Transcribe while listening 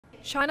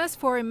China's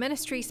foreign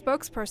ministry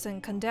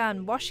spokesperson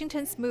condemned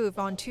Washington's move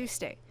on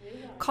Tuesday,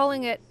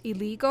 calling it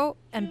illegal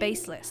and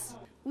baseless.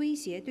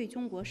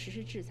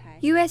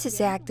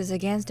 U.S.'s act is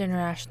against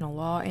international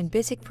law and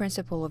basic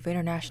principle of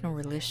international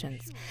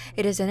relations.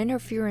 It is an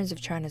interference of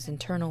China's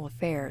internal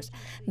affairs.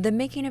 The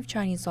making of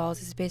Chinese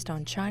laws is based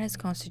on China's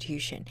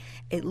constitution.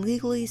 It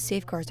legally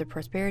safeguards the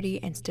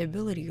prosperity and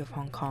stability of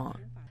Hong Kong.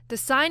 The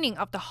signing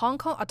of the Hong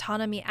Kong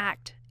Autonomy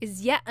Act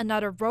is yet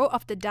another roll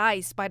of the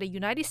dice by the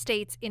United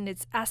States in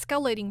its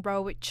escalating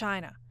row with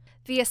China.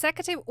 The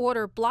executive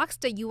order blocks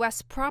the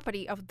U.S.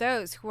 property of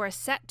those who are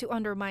set to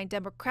undermine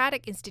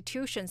democratic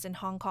institutions in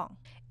Hong Kong.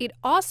 It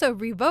also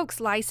revokes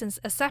license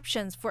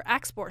exceptions for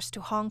exports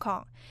to Hong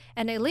Kong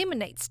and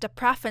eliminates the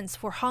preference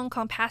for Hong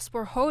Kong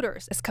passport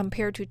holders as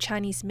compared to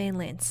Chinese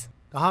mainlands.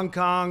 The Hong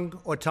Kong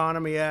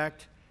Autonomy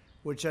Act,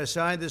 which I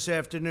signed this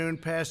afternoon,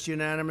 passed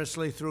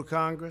unanimously through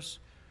Congress.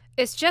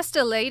 It's just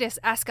the latest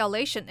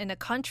escalation in the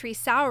country's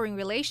souring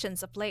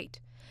relations of late.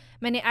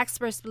 Many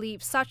experts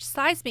believe such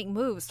seismic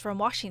moves from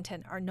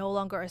Washington are no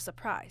longer a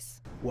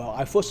surprise.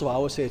 Well, first of all, I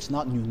would say it's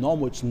not new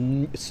normal,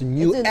 it's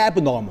new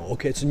abnormal,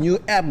 okay? It's new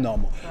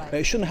abnormal. Right.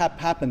 It shouldn't have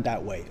happened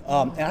that way.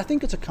 And I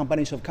think it's a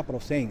combination of a couple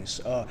of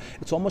things.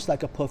 It's almost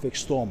like a perfect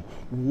storm.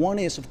 One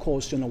is, of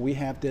course, we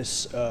have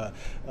this,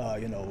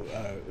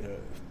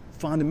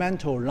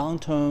 fundamental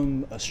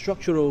long-term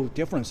structural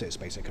differences,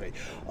 basically,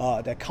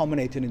 that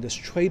culminated in this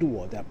trade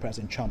war that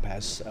President Trump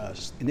has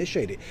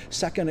initiated.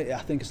 Second, I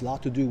think it's a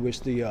lot to do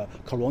with the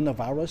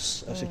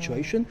coronavirus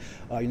situation.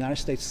 United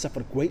States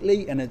suffered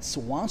greatly, and it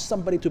wants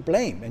somebody to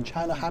blame, and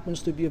China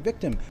happens to be a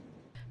victim.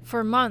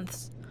 For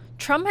months,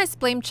 Trump has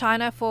blamed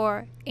China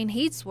for, in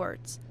his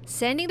words,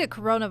 sending the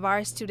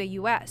coronavirus to the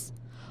U.S.,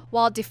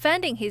 while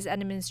defending his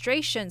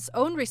administration's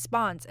own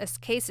response as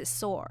cases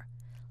soar.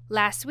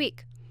 Last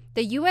week,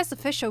 the U.S.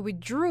 official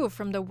withdrew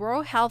from the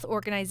World Health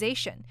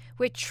Organization,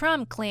 which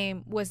Trump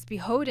claimed was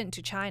beholden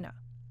to China.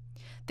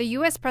 The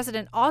U.S.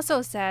 president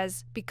also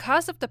says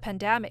because of the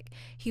pandemic,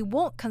 he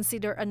won't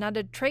consider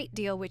another trade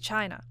deal with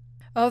China.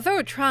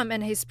 Although Trump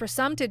and his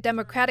presumptive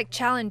Democratic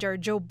challenger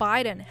Joe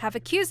Biden have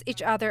accused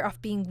each other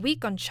of being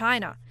weak on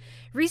China,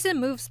 recent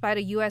moves by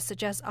the U.S.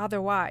 suggest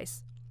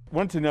otherwise. I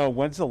want to know,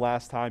 when's the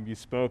last time you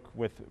spoke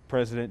with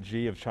President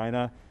Xi of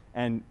China?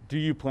 And do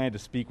you plan to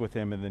speak with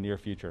him in the near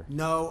future?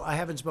 No, I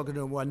haven't spoken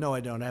to him. Well, no, I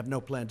don't. I have no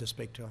plan to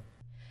speak to him.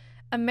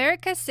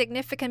 America's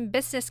significant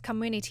business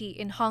community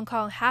in Hong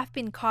Kong have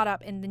been caught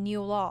up in the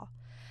new law.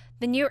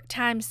 The New York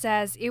Times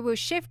says it will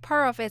shift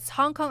part of its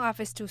Hong Kong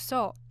office to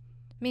Seoul.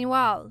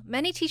 Meanwhile,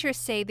 many teachers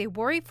say they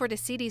worry for the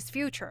city's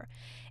future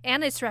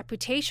and its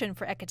reputation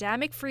for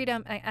academic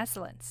freedom and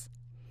excellence.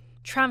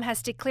 Trump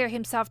has declared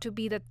himself to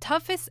be the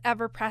toughest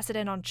ever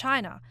president on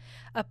China,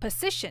 a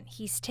position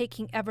he's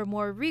taking ever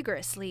more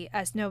rigorously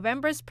as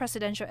November's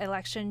presidential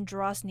election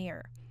draws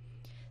near.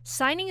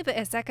 Signing the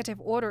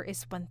executive order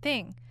is one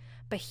thing,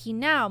 but he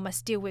now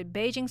must deal with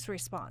Beijing's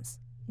response.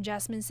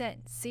 Jasmine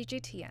Sen,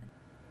 CGTN.